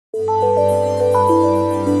Hello,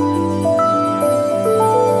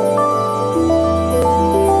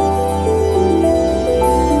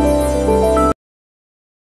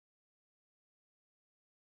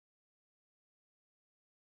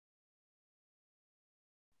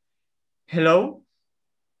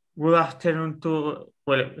 good afternoon to,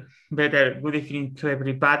 good evening to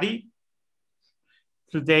everybody.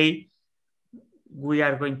 Today, we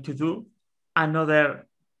are going to do another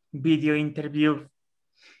video interview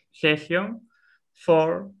session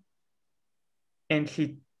for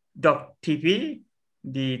NC.TV,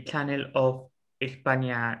 the channel of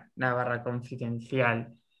España Navarra Confidencial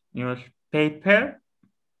newspaper.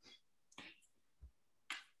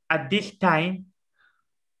 At this time,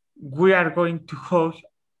 we are going to host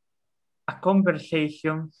a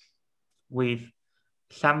conversation with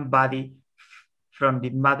somebody from the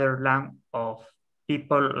motherland of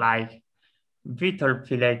people like Witold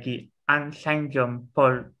Pilecki and Saint John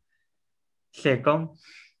Paul II.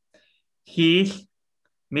 He is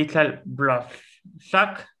Michał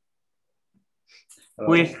Błaszczak,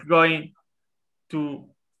 who is going to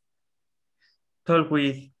talk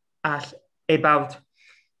with us about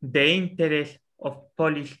the interest of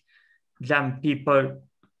Polish young people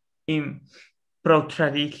in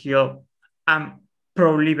pro-tradition and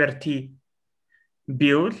pro-liberty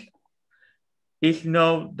views. It's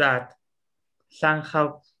known that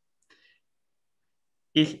somehow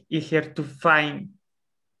it's easier to find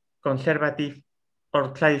conservative or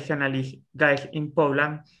traditionalist guys in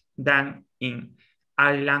Poland than in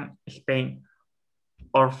Ireland, Spain,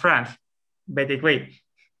 or France. By the way,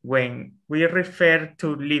 when we refer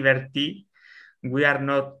to liberty, we are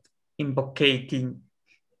not invocating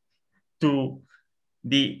to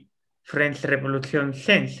the French Revolution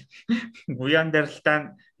sense. We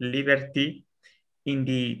understand liberty in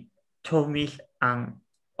the Thomish and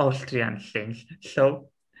Austrian sense, so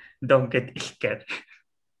don't get scared.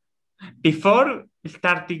 Before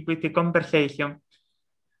starting with the conversation,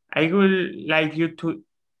 I would like you to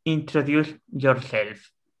introduce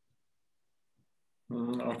yourself.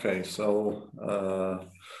 Okay, so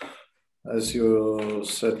as you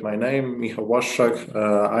said, my name, Michał Błaszczak.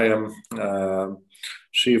 I am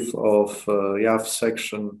chief of JAW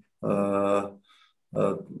section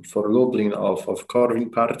for Lublin of Korwin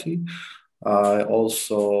party. I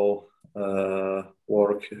also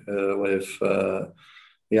work with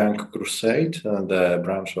Young Crusade, the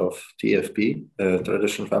branch of TFP,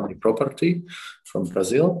 Tradition Family Property from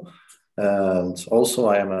Brazil. And also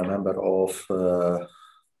I am a member of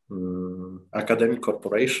academic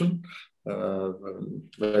corporation.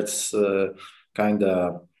 That's kind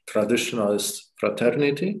of traditionalist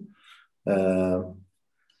fraternity.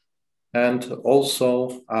 And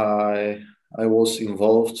also I was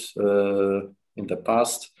involved in the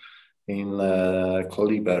past in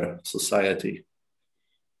Koliber Society.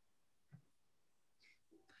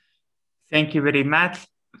 Thank you very much.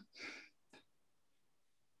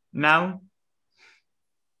 Now,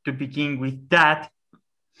 to begin with that,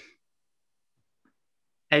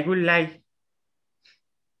 I would like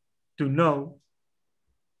to know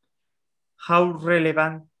how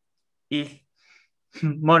relevant is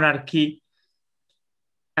monarchy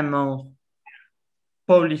among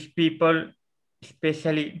Polish people,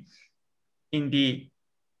 especially in the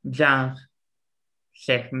young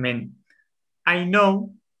segment. I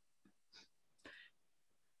know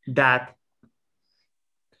that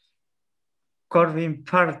Korwin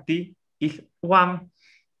party is one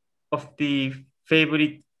of the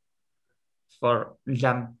favorite for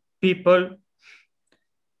young people.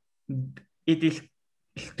 It is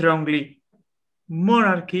strongly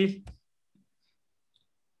monarchist.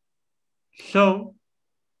 So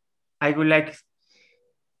I would like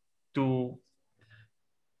to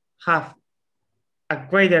have a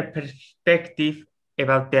greater perspective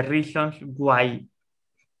about the reasons why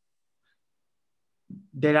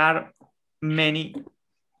there are many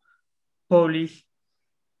Polish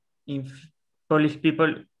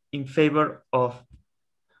people in favor of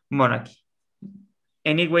monarchy.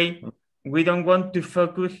 Anyway, we don't want to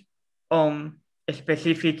focus on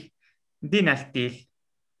specific dynasties,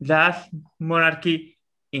 just monarchy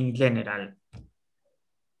in general.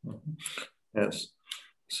 Yes.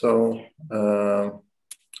 So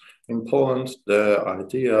in Poland, the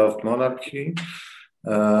idea of monarchy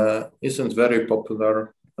isn't very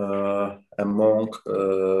popular among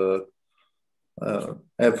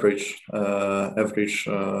average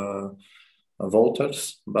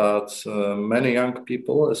voters, but many young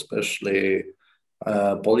people, especially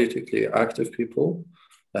politically active people,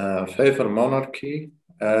 favor monarchy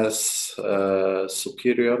as a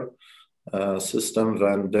superior system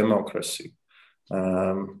than democracy.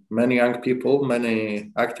 Many young people,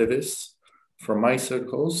 many activists from my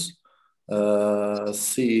circles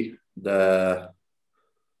see the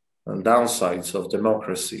downsides of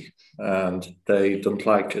democracy, and they don't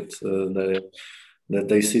like it.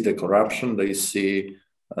 They see the corruption, they see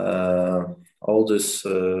all this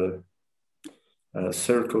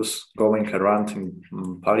circus going around in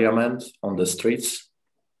parliament, on the streets,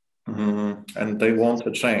 and they want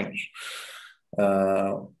a change.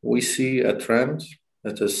 We see a trend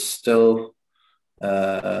that is still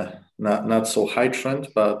not so high trend,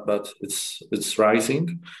 but it's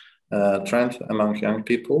rising trend among young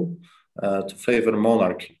people to favor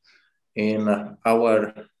monarchy. In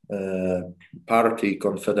our party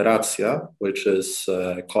Confederacja, which is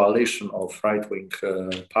a coalition of right-wing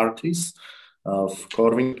parties, of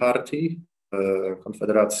Korwin party,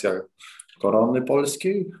 Konfederacja Korony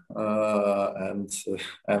Polskiej,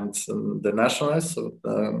 and the nationalists,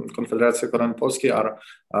 Konfederacja Korony Polskiej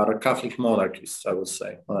are Catholic monarchists, I would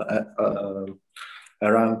say,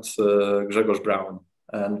 around Grzegorz Braun.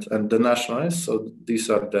 And the nationalists, so these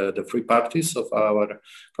are the three parties of our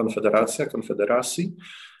Confederacji.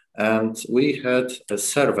 And we had a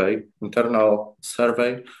survey, internal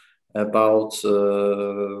survey, about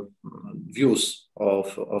views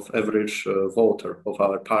of average voter of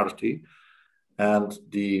our party. And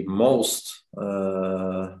the most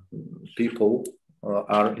people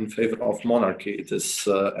are in favor of monarchy. It is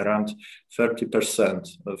around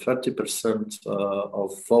 30%. 30%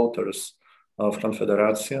 of voters of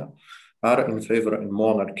Confederacja are in favor of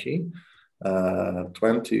monarchy.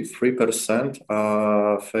 23%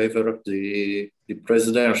 favor the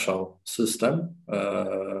presidential system,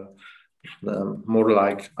 more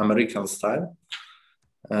like American style,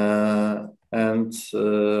 and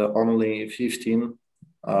only 15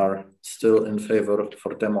 are still in favor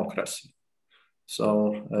for democracy.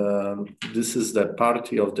 So this is the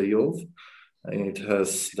party of the youth. It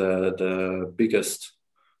has the biggest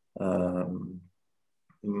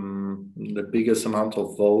amount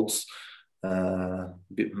of votes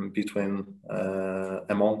between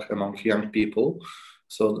among young people.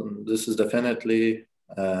 So this is definitely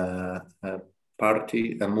a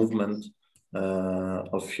party, a movement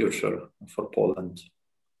of future for Poland.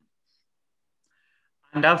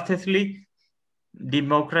 Undoubtedly,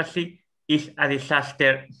 democracy is a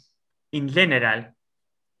disaster in general.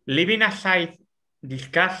 Leaving aside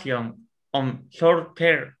discussion on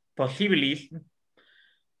short-term possibilities,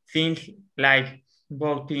 things like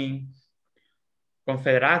voting,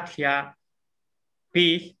 Confederacja,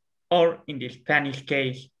 peace, or in the Spanish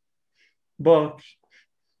case, votes,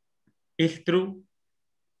 it's true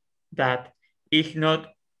that it's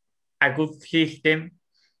not a good system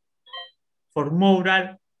for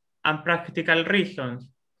moral and practical reasons.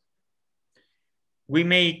 We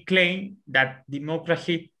may claim that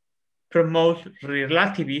democracy promotes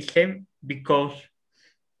relativism because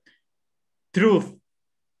truth,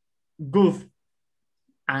 good,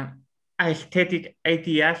 and aesthetic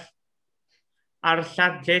ideas are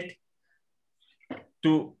subject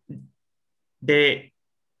to the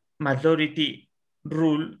majority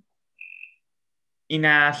rule in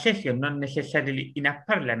a session, not necessarily in a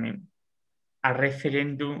parliament. A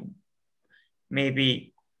referendum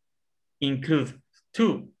maybe includes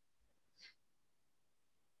two.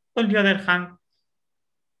 On the other hand,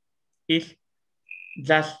 it's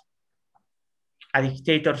just a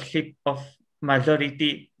dictatorship of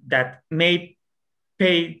majority that may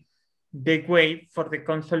pave the way for the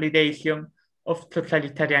consolidation of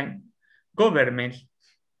totalitarian governments.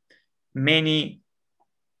 Many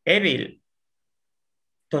evil,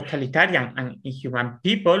 totalitarian, and inhuman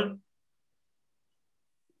people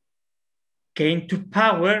came to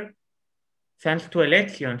power thanks to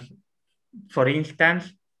elections. For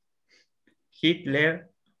instance, Hitler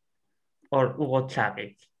or Hugo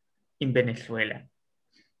Chavez in Venezuela.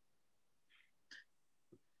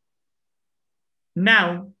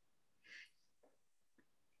 Now,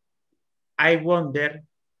 I wonder,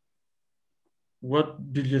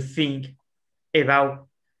 what do you think about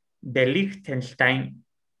the Liechtenstein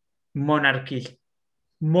monarchist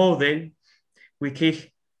model, which is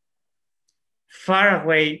far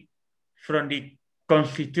away from the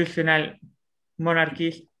constitutional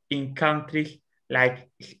monarchies in countries like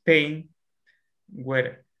Spain,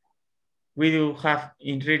 where we do have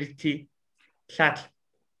in reality such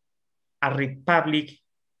a republic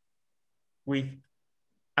with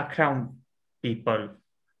a crown people?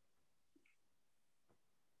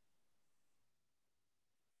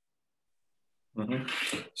 Mm-hmm.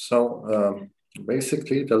 So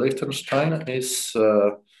basically, the Liechtenstein is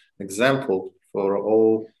example for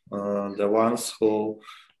all the ones who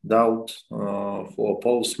doubt for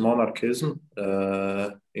post-monarchism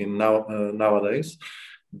nowadays,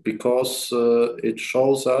 because it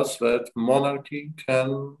shows us that monarchy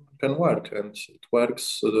can work, and it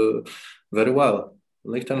works very well.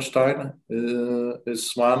 Liechtenstein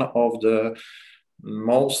is one of the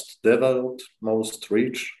most developed, most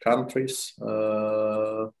rich countries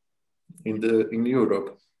in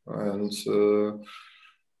Europe, and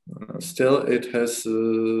still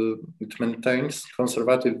it maintains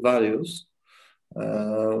conservative values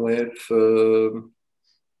with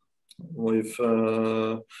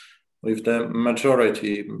the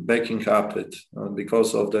majority backing up it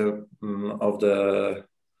because of the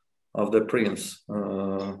prince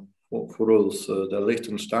who rules the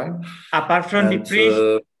Liechtenstein. Apart from the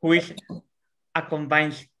prince, who is a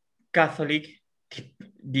combined Catholic,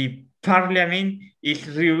 the parliament is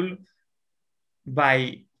ruled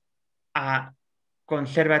by a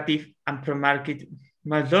conservative and pro-market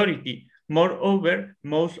majority. Moreover,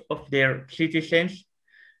 most of their citizens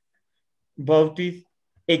voted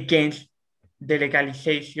against the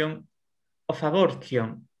legalization of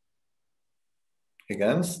abortion.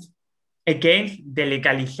 Against the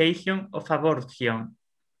legalization of abortion.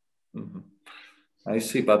 Mm-hmm. I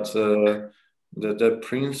see, but the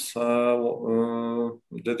prince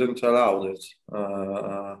didn't allow it.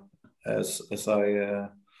 As I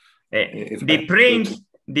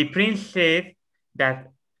the prince said that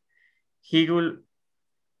he will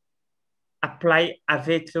apply a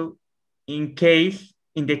veto in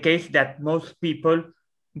the case that most people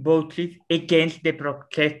voted against the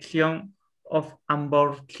protection of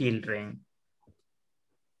unborn children.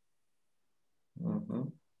 Mm-hmm.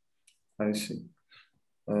 I see.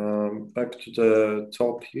 Back to the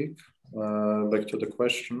topic, back to the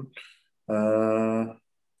question.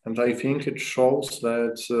 And I think it shows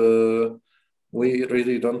that we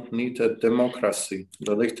really don't need a democracy.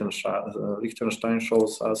 The Liechtenstein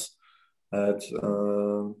shows us that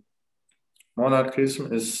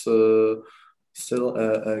monarchism is still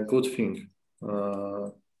a good thing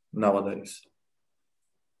nowadays.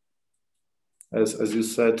 As you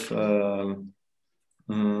said,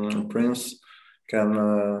 Prince can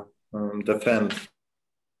defend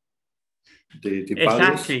the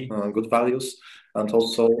exactly. Values, good values, and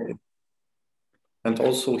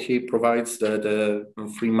also he provides the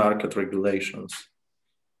free market regulations.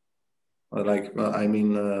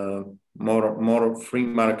 More free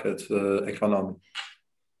market economy.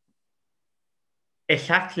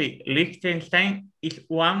 Exactly. Liechtenstein is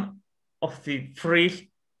one of the freest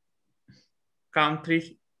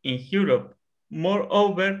countries in Europe.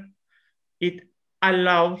 Moreover, it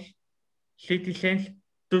allows citizens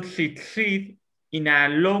to succeed in a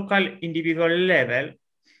local individual level.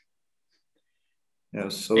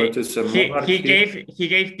 Yes, so it is a monarchy. He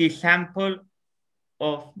gave the example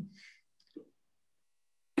of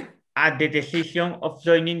the decision of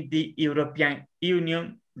joining the European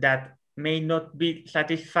Union that may not be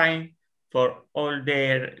satisfying for all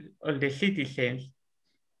the citizens.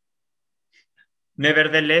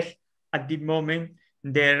 Nevertheless, at the moment,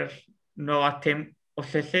 there's no attempt of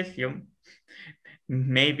secession.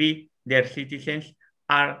 Maybe their citizens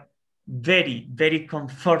are very, very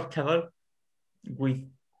comfortable with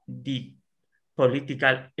the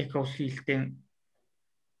political ecosystem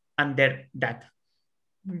under that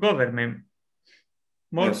government.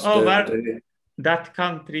 Moreover, yes, that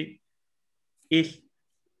country is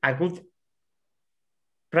a good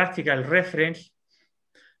practical reference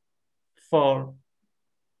for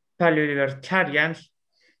paleo-libertarians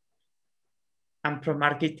and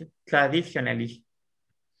pro-market traditionalists.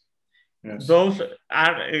 Yes. Those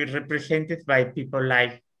are represented by people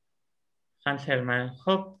like Ángel Manuel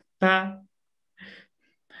García,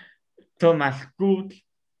 Thomas Good,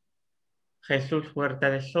 Jesús Huerta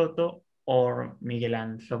de Soto, or Miguel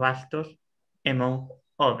Ángel Bastos, among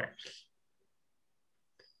others.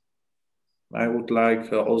 I would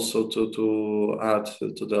like also to add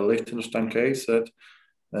to the Liechtenstein case that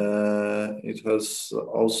it has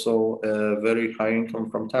also a very high income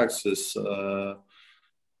from taxes,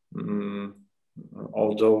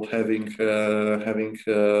 although having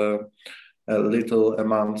a little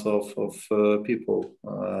amount of people,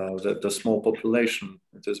 the small population.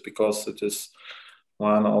 It is because it is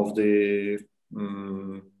one of the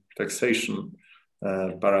taxation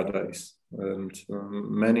paradise, and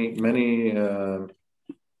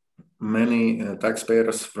many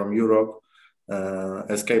taxpayers from Europe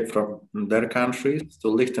escape from their countries to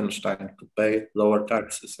Liechtenstein to pay lower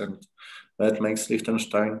taxes, and that makes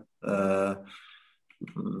Liechtenstein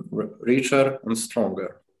richer and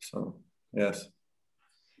stronger. So yes.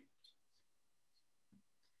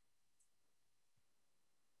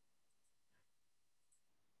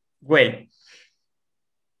 Well,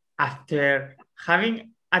 after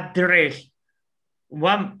having addressed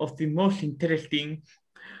one of the most interesting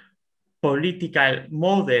political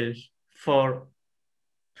models for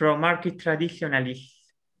pro-market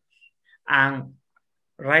traditionalists and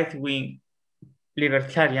right-wing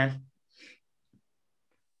libertarians,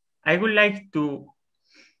 I would like to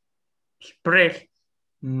express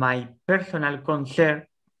my personal concern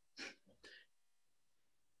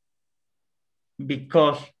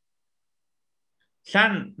because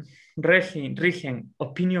some recent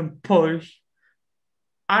opinion polls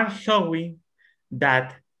are showing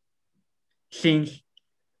that since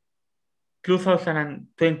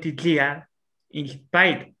 2020 year, in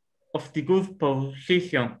spite of the good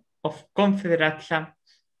position of Confederation,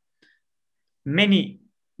 many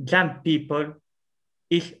young people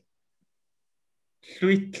is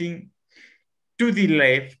switching to the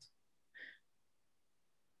left.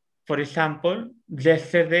 For example,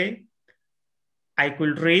 yesterday, I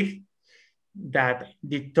could read that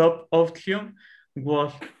the top option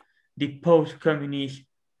was the post-communist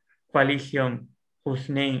coalition, whose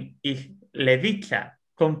name is Levica,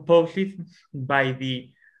 composed by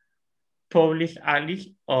the Polish allies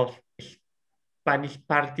of Spanish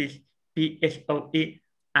parties PSOE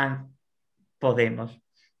and Podemos.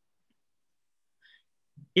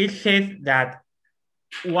 It says that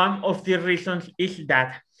one of the reasons is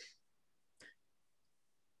that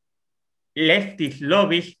leftist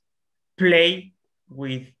lobbies play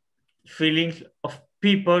with feelings of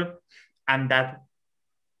people and that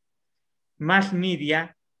mass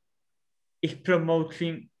media is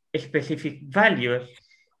promoting specific values.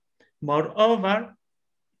 Moreover,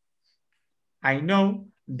 I know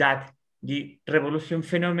that the revolution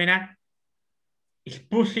phenomena is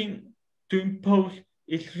pushing to impose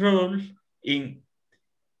its rules in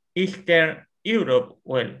Eastern Europe,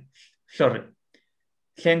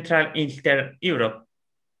 Central Eastern Europe.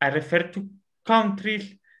 I refer to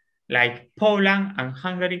countries like Poland and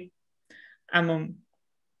Hungary, among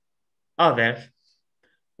others.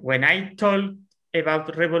 When I talk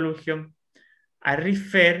about revolution, I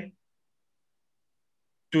refer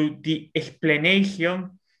to the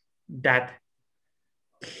explanation that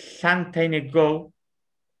some time ago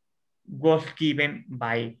was given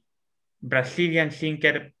by Brazilian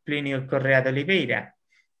thinker Plinio Correa de Oliveira,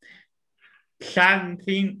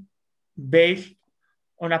 something based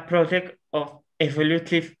on a project of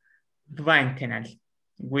evolutive maintenance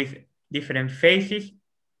with different phases.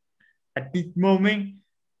 At this moment,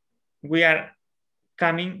 we are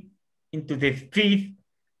coming into the fifth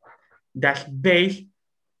that's based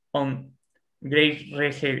on Great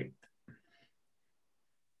Reset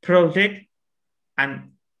project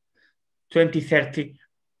and 2030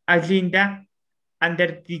 agenda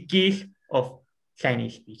under the guise of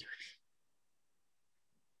Chinese issues.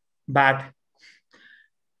 But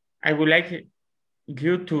I would like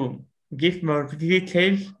you to give more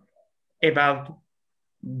details about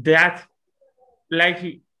that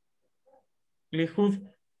likelihood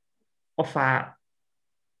of a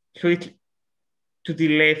switch to the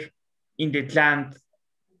left in the land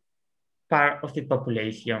part of the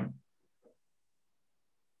population.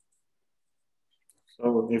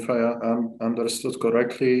 So if I understood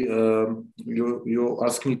correctly, you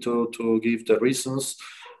asked me to give the reasons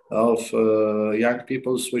of young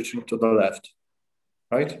people switching to the left,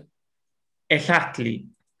 right? Exactly.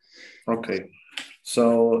 Okay.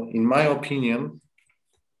 So in my opinion,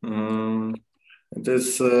 it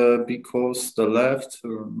is because the left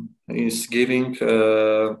is giving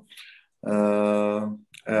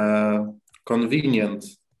convenient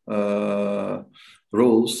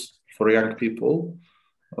rules for young people,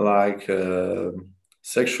 like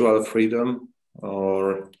sexual freedom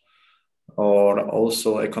or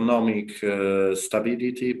also economic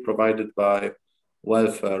stability provided by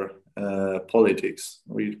welfare politics,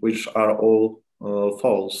 which are all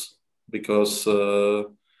false, because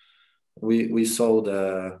we saw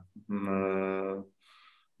the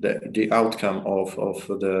outcome of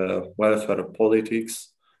the welfare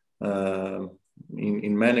politics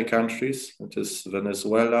in many countries. It is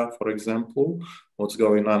Venezuela, for example. What's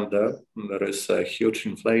going on there? There is a huge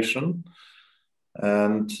inflation,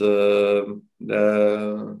 and the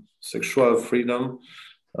sexual freedom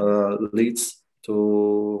leads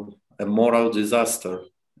to a moral disaster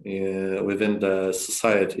within the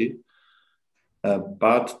society.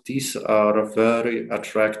 But these are very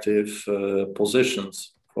attractive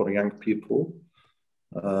positions for young people,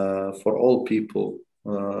 for all people,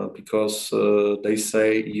 because they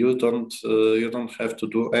say you don't have to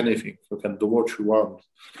do anything. You can do what you want,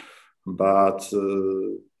 but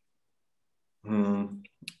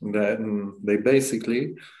they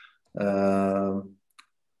basically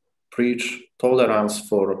preach tolerance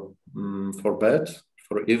for bad,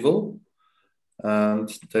 for evil, and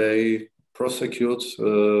they prosecute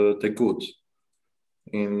the good.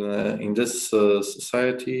 In this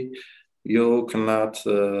society, you cannot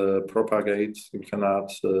propagate, you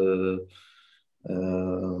cannot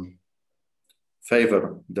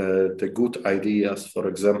favor the good ideas. For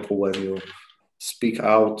example, when you speak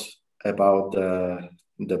out about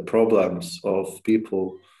the problems of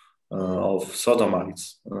people, of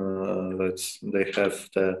sodomites, that they have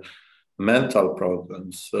the mental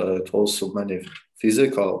problems, also many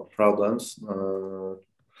physical problems,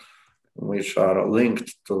 which are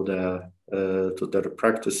linked to their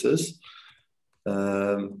practices,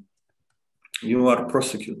 you are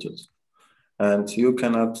prosecuted, and you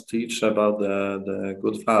cannot teach about the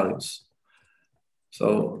good values.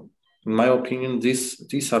 So, in my opinion,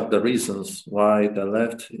 these are the reasons why the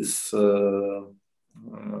left is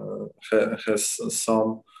has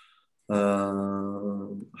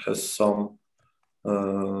some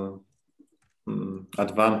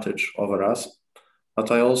advantage over us.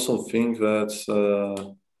 But I also think that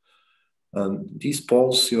these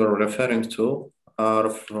polls you are referring to are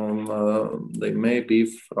from, they may be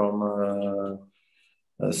from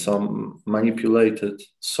some manipulated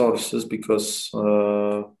sources, because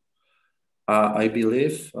I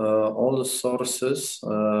believe all the sources,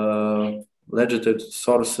 legitimate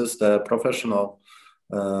sources, the professional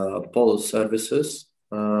poll services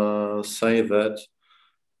say that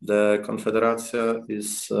the Confederacja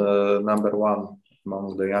is number one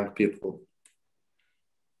among the young people.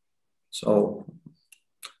 So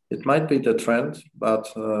it might be the trend,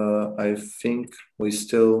 but I think we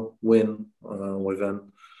still win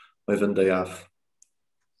within the YAF.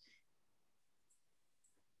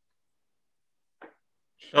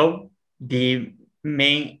 So the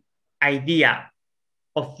main idea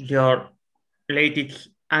of your latest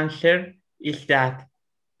answer is that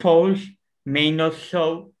polls may not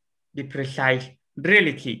show the precise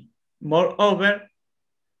reality. Moreover,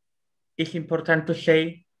 it's important to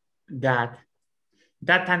say that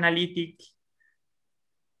data analytics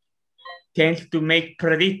tends to make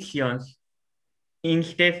predictions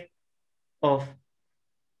instead of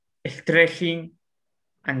stressing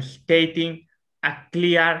and stating a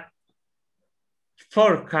clear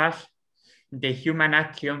forecast. The human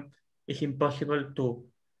action is impossible to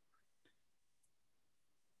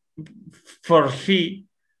foresee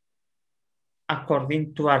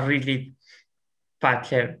according to a rigid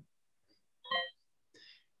pattern.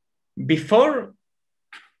 Before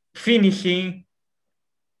finishing,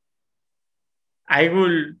 I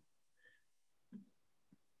will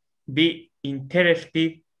be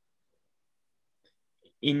interested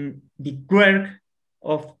in the work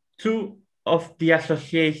of two of the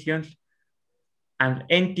associations and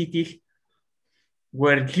entities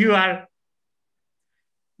where you are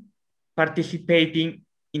participating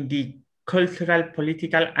in the cultural,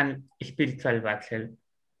 political, and spiritual battle.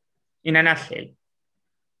 In a nutshell,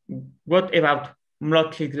 what about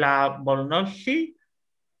Młodych Wolności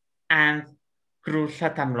and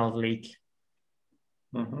Krucjata Młodych?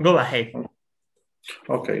 Go ahead.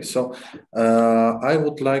 Okay, so I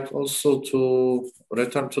would like also to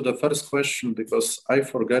return to the first question, because I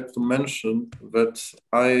forgot to mention that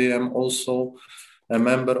I am also a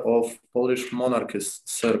member of Polish monarchist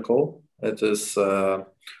circle. It is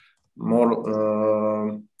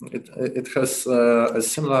it has a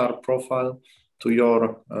similar profile to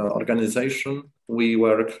your organization. We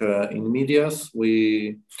work in medias.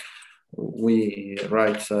 We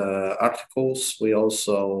write articles. We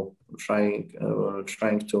also trying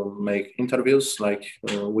to make interviews like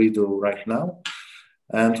we do right now,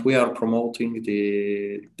 and we are promoting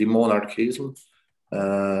the monarchism.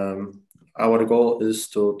 Our goal is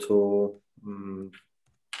to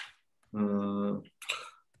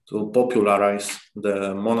popularize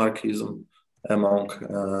the monarchism among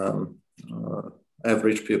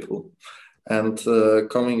average people. And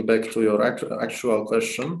coming back to your actual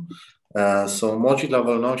question, so Młodzi dla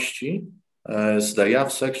Wolności is the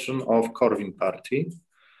YAF section of Korwin Party,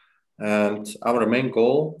 and our main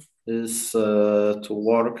goal is to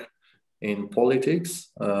work in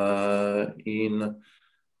politics, in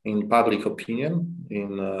public opinion,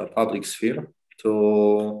 in public sphere,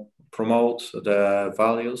 to promote the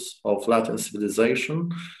values of Latin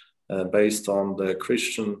civilization based on the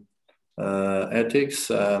Christian ethics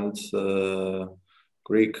and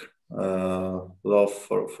Greek love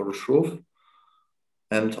for truth,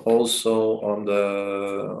 and also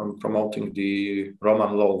on promoting the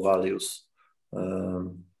Roman law values.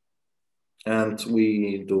 and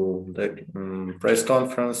we do the press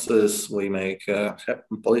conferences, we make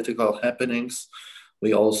political happenings.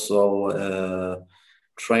 We also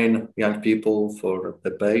train young people for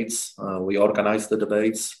debates. We organize the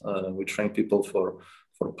debates. We train people for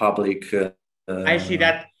public. I see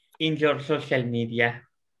that in your social media.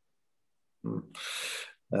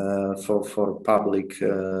 For public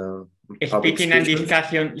speaking and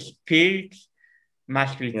discussion skills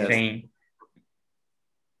must be yes. trained.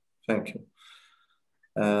 Thank you.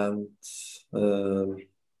 And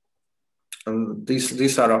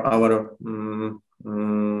these are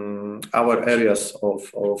our areas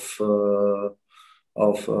of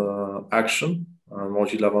action,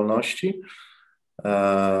 Młodzi dla Wolności,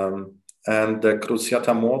 and the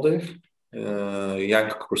Krucjata Młodych, Young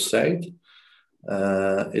Crusade.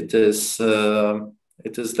 It is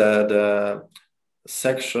the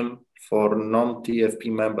section for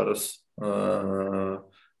non-TFP members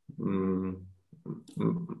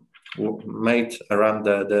made around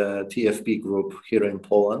the TFP group here in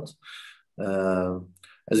Poland.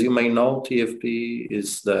 As you may know, TFP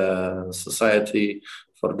is the Society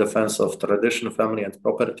for Defense of Tradition, Family and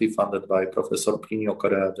Property, funded by Professor Plinio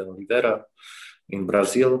Correa de Oliveira in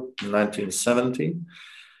Brazil in 1970.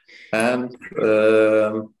 And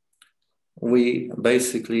we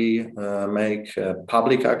basically make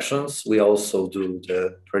public actions. We also do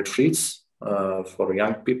the retreats for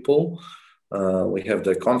young people. We have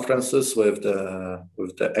the conferences with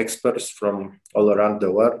the experts from all around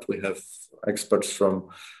the world. We have experts from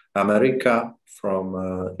America, from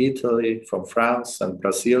Italy, from France and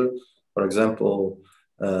Brazil. For example,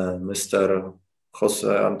 Mr. Jose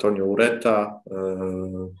Antonio Ureta,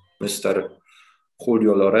 Mr.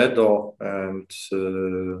 Julio Loredo, and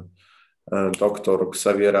Dr.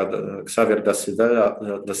 Xavier da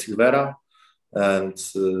Silveira, and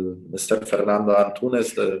Mr. Fernando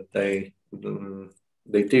Antunes. They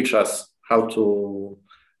teach us how to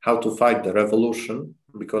fight the revolution,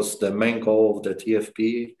 because the main goal of the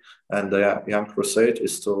TFP and the Young Crusade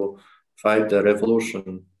is to fight the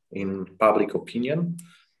revolution in public opinion,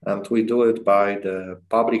 and we do it by the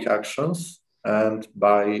public actions and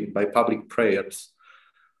by public prayers.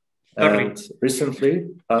 Sorry. And recently,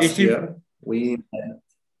 last year, we...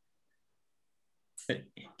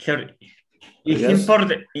 Sorry. It's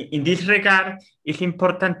important, in this regard, it's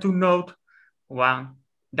important to note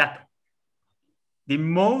that the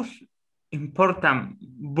most important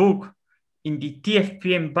book in the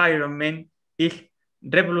TFP environment is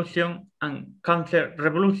Revolution and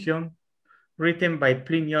Counter-Revolution, written by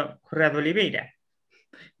Plinio Correa de Oliveira.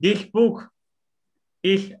 This book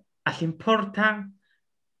is as important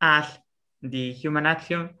as the Human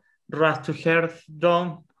Action, Road to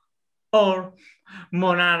Serfdom, or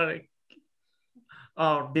Monarch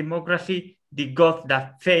or Democracy, the God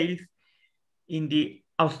That Fails, in the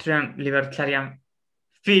Austrian libertarian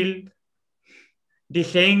field. The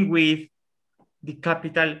same with the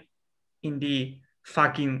Capital in the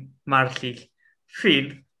fucking Marxist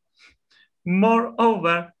field.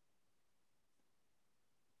 Moreover,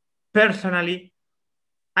 personally,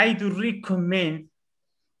 I do recommend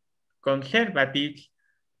conservatives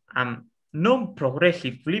and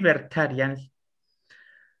non-progressive libertarians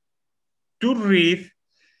to read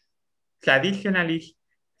traditionalist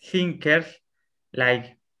thinkers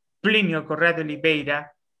like Plinio Correa de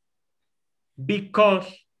Oliveira, because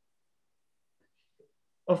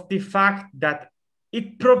of the fact that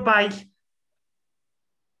it provides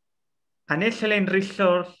an excellent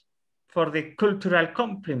resource for the cultural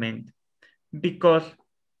complement, because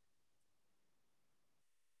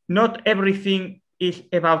not everything is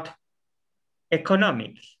about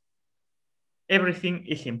economics. Everything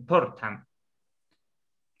is important.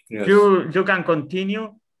 Yes. You can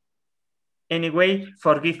continue. Anyway,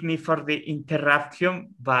 forgive me for the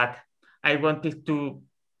interruption, but I wanted to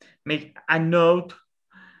make a note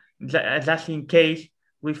just in case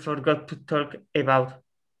we forgot to talk about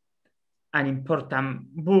an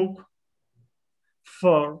important book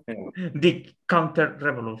for the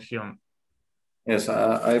counter-revolution. Yes,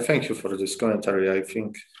 I thank you for this commentary. I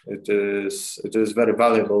think it is very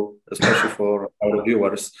valuable, especially for our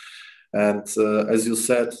viewers. And as you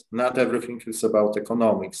said, not everything is about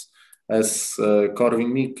economics. As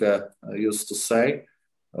Korwin-Mikke used to say,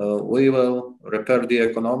 we will repair the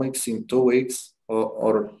economics in 2 weeks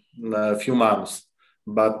or a few months,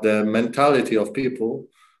 but the mentality of people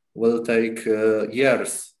will take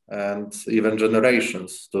years and even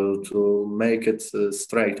generations to make it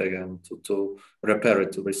straight again, to repair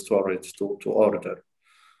it, to restore it, to order.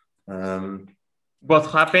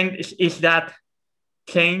 What happened is that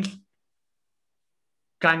change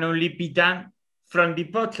can only be done from the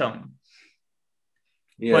bottom.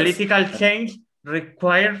 Yes. Political change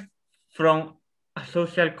requires from a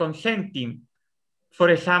social consenting. For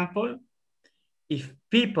example, if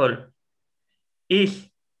people is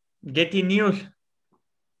getting used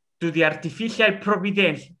to the artificial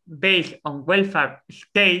providence based on welfare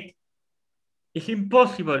state, it's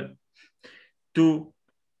impossible to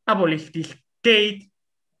abolish this state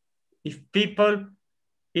if people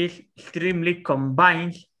is extremely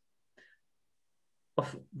convinced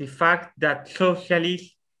of the fact that socialism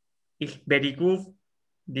is very good,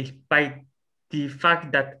 despite the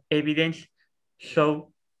fact that evidence shows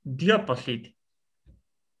the opposite.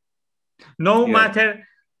 No matter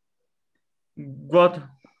what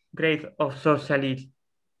grade of socialism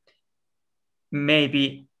may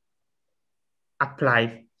be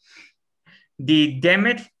applied, the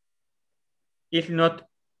damage is not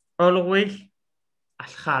always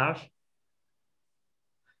as harsh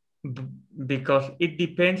because it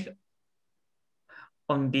depends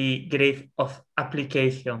on the grade of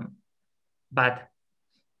application. But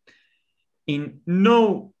in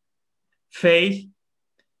no phase,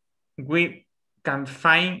 we can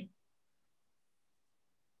find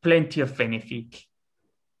plenty of benefits.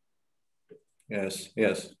 Yes,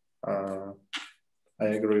 yes, I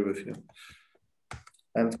agree with you.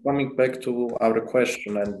 And coming back to our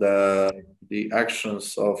question and the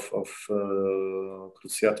actions of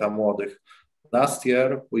Krucjata Młodych, last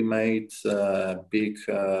year we made a big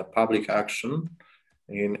public action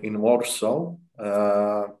in Warsaw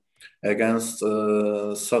against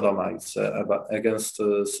sodomites, against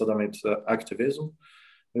sodomite activism.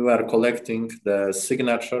 We were collecting the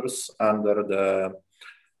signatures under the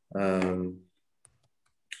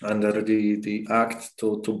act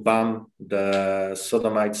to ban the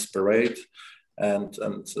sodomites parade and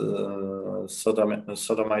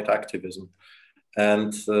sodomite activism,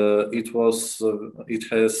 and it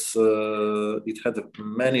had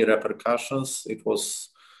many repercussions. It was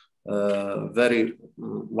very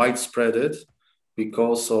widespread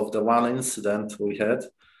because of the one incident we had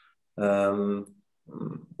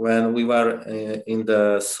when we were in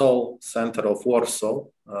the soul center of Warsaw,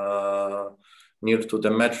 near to the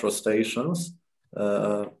metro stations.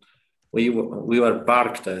 We were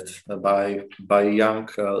barked at by young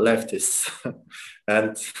leftists,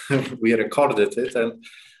 and we recorded it,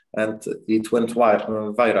 and it went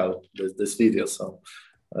viral. This video. So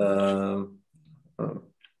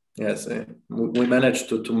yes, we managed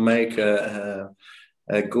to make a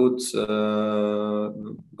good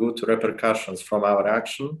repercussions from our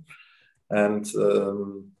action, and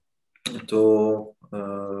to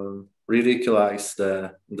ridiculize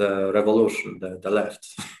the revolution, the left.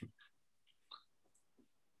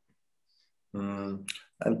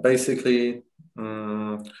 And basically,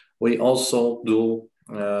 we also do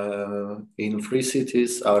in free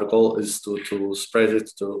cities. Our goal is to spread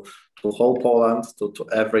it to whole Poland, to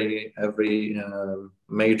every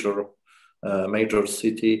major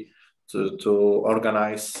city, to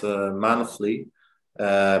organize monthly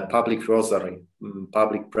public rosary,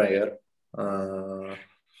 public prayer,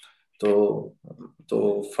 to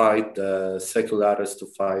fight the secularists, to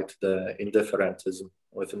fight the indifferentism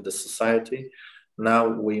within the society. Now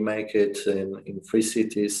we make it in free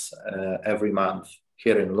cities every month,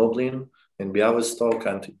 here in Lublin, in Białystok,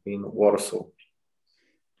 and in Warsaw.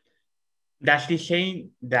 That's the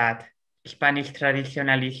same that Spanish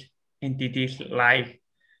traditionalist entities like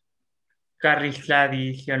Carri's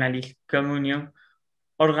Traditionalist Communion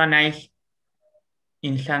organize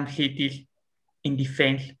in some cities in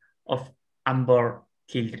defense of unborn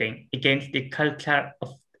children against the culture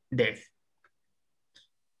of death.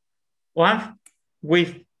 Once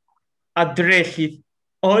we've addressed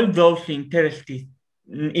all those interesting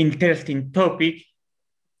topics,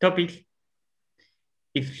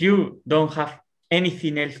 if you don't have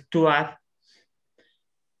anything else to add,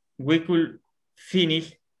 we could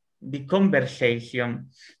finish the conversation.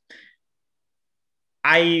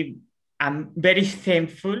 I am very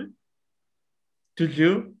thankful to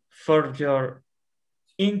you for your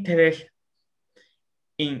interest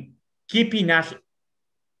in keeping us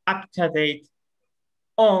up to date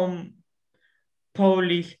on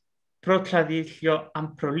Polish pro-tradition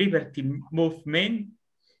and pro-liberty movement.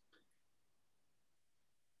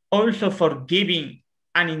 Also for giving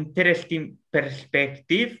an interesting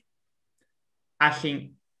perspective, as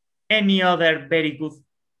in any other very good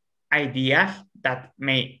ideas that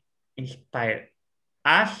may inspire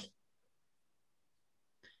us.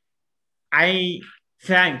 I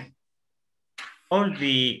thank all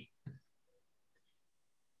the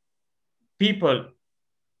people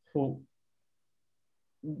who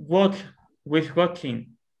was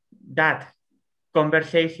watching that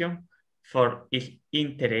conversation for its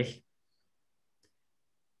interest.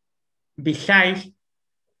 Besides,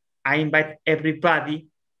 I invite everybody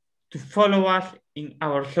to follow us in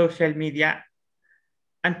our social media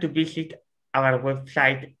and to visit our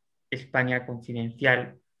website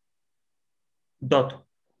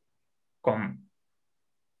españaconfidencial.com.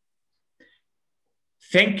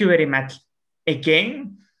 Thank you very much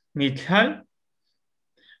again, Michał.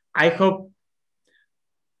 I hope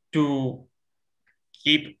to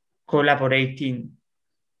keep collaborating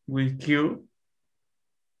with you,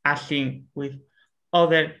 as in with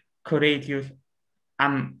other courageous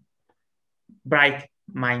and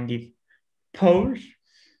bright-minded Poles.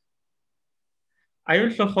 I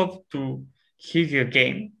also hope to see you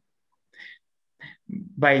again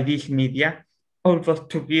by this media, although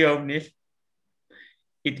to be honest,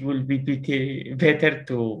 it will be better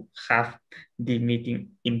to have the meeting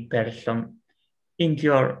in person in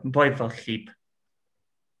your voivodeship.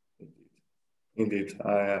 Indeed,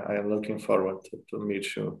 I am looking forward to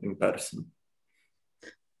meet you in person.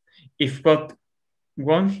 If God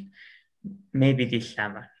wants, maybe this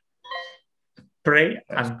summer. Pray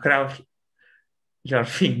and cross your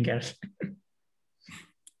fingers.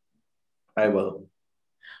 I will.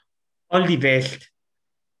 All the best.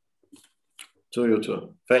 To you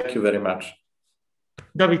too. Thank you very much.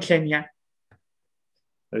 Do widzenia.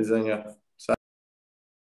 Do widzenia.